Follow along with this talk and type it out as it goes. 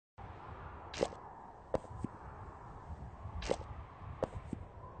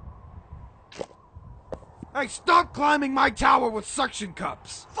Hey, stop climbing my tower with suction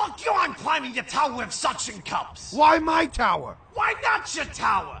cups! Fuck you, I'm climbing your tower with suction cups! Why my tower? Why not your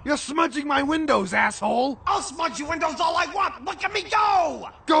tower? You're smudging my windows, asshole! I'll smudge your windows all I want! Look at me go!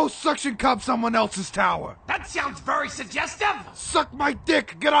 Go suction cup someone else's tower! That sounds very suggestive! Suck my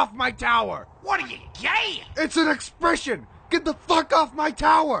dick! Get off my tower! What are you, gay? It's an expression! Get the fuck off my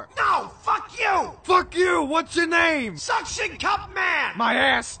tower! No, fuck you! Fuck you! What's your name? Suction Cup Man! My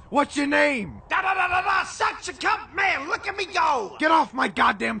ass! What's your name? Da-da-da-da-da! Suction Cup Man! Look at me go! Get off my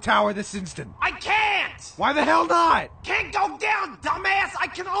goddamn tower this instant! I can't! Why the hell not? Can't go down, dumbass! I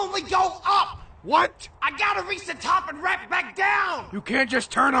can only go up! What? I gotta reach the top and wrap back down! You can't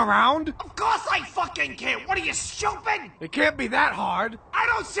just turn around? Of course I fucking can't! What are you, stupid? It can't be that hard. I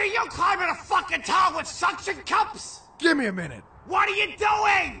don't see you climbing a fucking tower with suction cups! Give me a minute. What are you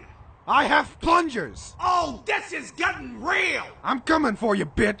doing? I have plungers. Oh, this is getting real! I'm coming for you,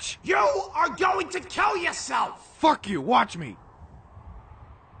 bitch. You are going to kill yourself! Fuck you, watch me.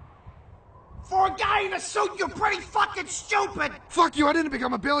 For a guy in a suit, you're pretty fucking stupid! Fuck you, I didn't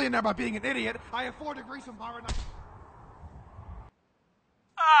become a billionaire by being an idiot. I have 4 degrees from Fahrenheit.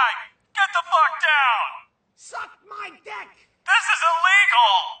 Hey, get the fuck down! Suck my dick! This is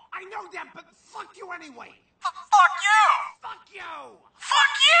illegal! I know that, but fuck you anyway! Fuck you! Fuck you!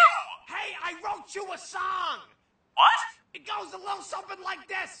 Fuck you! Hey, I wrote you a song! What? It goes a little something like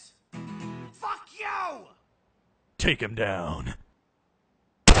this. Fuck you! Take him down.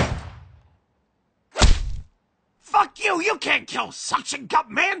 Fuck you! You can't kill Suction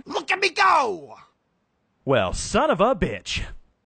Cup Man! Look at me go! Well, son of a bitch.